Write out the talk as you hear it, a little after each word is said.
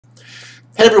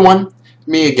Hey everyone,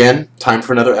 me again. Time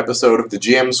for another episode of the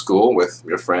GM School with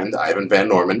your friend Ivan Van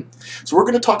Norman. So we're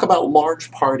going to talk about large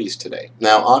parties today.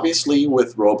 Now obviously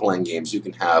with role-playing games you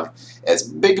can have as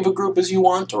big of a group as you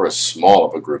want or as small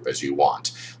of a group as you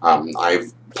want.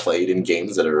 I've played in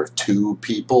games that are 2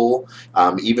 people,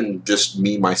 even just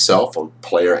me, myself, a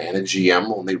player and a GM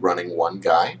only running one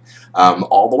guy,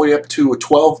 all the way up to a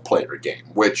 12-player game,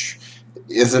 which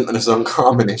isn't as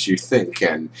uncommon as you think,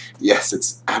 and yes,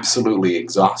 it's absolutely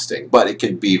exhausting, but it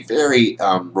can be very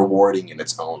rewarding in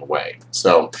its own way.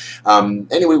 So,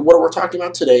 anyway, what we're talking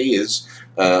about today is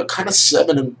kind of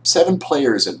seven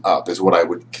players and up is what I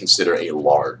would consider a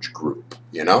large group,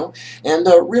 you know? And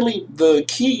really, the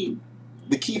key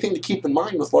thing to keep in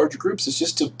mind with larger groups is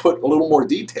just to put a little more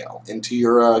detail into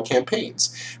your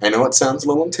campaigns. I know it sounds a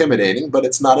little intimidating, but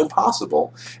it's not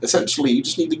impossible. Essentially, you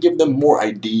just need to give them more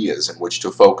ideas in which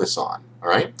to focus on, all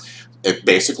right?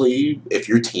 If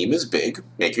your team is big,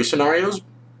 make your scenarios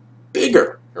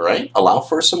bigger, right? Allow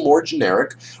for some more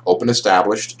generic, open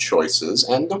established choices,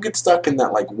 and don't get stuck in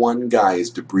that like one guy is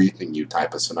debriefing you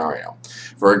type of scenario.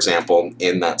 For example,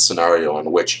 in that scenario in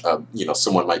which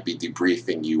someone might be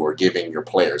debriefing you or giving your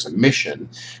players a mission,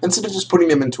 instead of just putting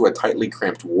them into a tightly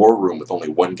cramped war room with only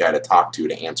one guy to talk to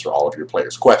answer all of your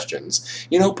players' questions,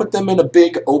 put them in a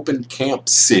big open camp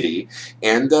city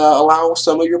and allow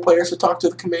some of your players to talk to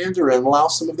the commander and allow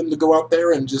some of them to go out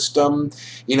there and just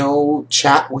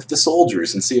chat with the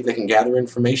soldiers and see if they can gather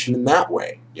information in that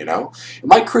way. It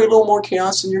might create a little more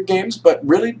chaos in your games, but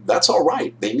really that's all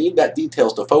right. They need that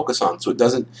details to focus on, so it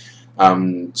doesn't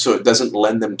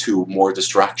lend them to more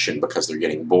distraction because they're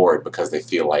getting bored because they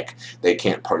feel like they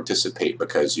can't participate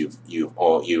because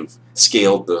you've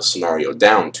scaled the scenario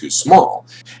down too small.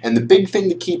 And the big thing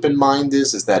to keep in mind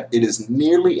is that it is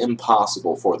nearly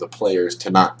impossible for the players to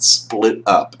not split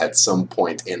up at some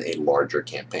point in a larger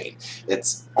campaign.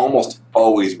 It's almost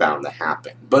always bound to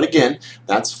happen. But again,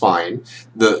 that's fine.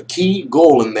 The key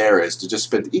goal in there is to just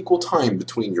spend equal time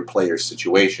between your players'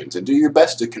 situations and do your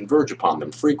best to converge upon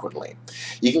them frequently.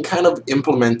 You can kind of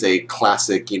implement a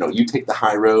classic, you take the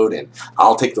high road and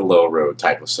I'll take the low road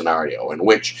type of scenario in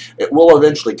which it will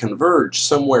eventually converge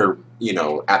somewhere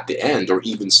at the end or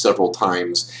even several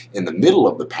times in the middle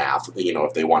of the path,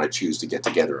 if they want to choose to get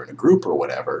together in a group or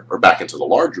whatever, or back into the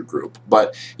larger group.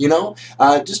 But,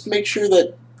 just make sure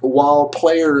that while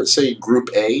player, say, Group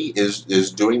A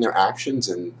is doing their actions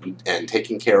and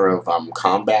taking care of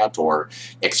combat or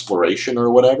exploration or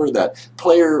whatever, that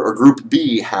player or Group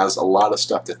B has a lot of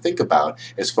stuff to think about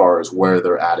as far as where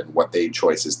they're at and what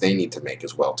choices they need to make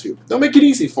as well too. They'll make it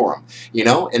easy for them,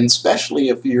 and especially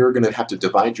if you're going to have to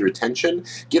divide your attention,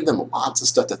 give them lots of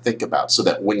stuff to think about so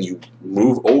that when you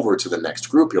move over to the next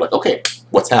group, you're like, okay,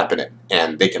 what's happening?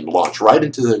 And they can launch right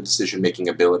into their decision-making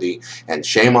ability, and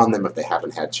shame on them if they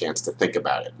haven't had a chance to think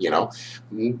about it.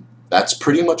 That's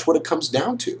pretty much what it comes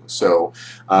down to. So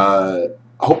I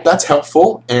hope that's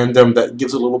helpful, and that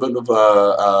gives a little bit of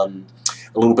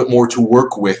a little bit more to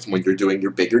work with when you're doing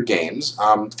your bigger games.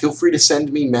 Feel free to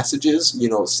send me messages.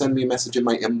 Send me a message in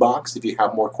my inbox if you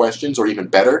have more questions, or even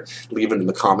better, leave it in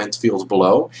the comments fields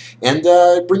below. And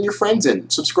bring your friends in.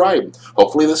 Subscribe.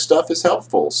 Hopefully this stuff is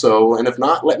helpful. So, and if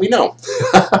not, let me know.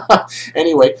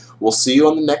 Anyway, we'll see you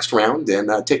on the next round,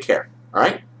 and take care. All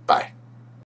right? Bye.